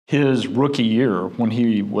His rookie year, when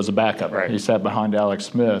he was a backup, he sat behind Alex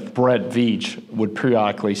Smith. Brett Veach would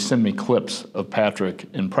periodically send me clips of Patrick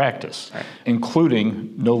in practice,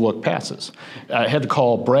 including no-look passes. I had to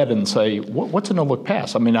call Brett and say, what's a no-look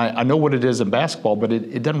pass? I mean, I know what it is in basketball, but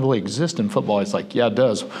it doesn't really exist in football. He's like, yeah, it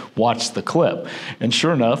does. Watch the clip. And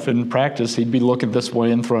sure enough, in practice, he'd be looking this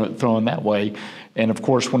way and throwing that way. And of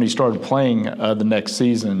course, when he started playing the next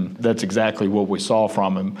season, that's exactly what we saw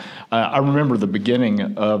from him. I remember the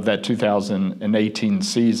beginning of that 2018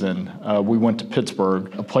 season. We went to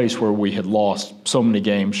Pittsburgh, a place where we had lost so many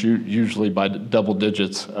games, usually by double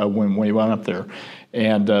digits when we went up there.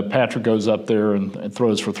 And Patrick goes up there and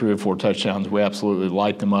throws for 3 or 4 touchdowns. We absolutely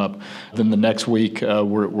light them up. Then the next week,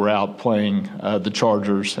 we're out playing the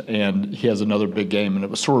Chargers, and he has another big game. And it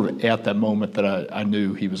was sort of at that moment that I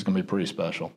knew he was going to be pretty special.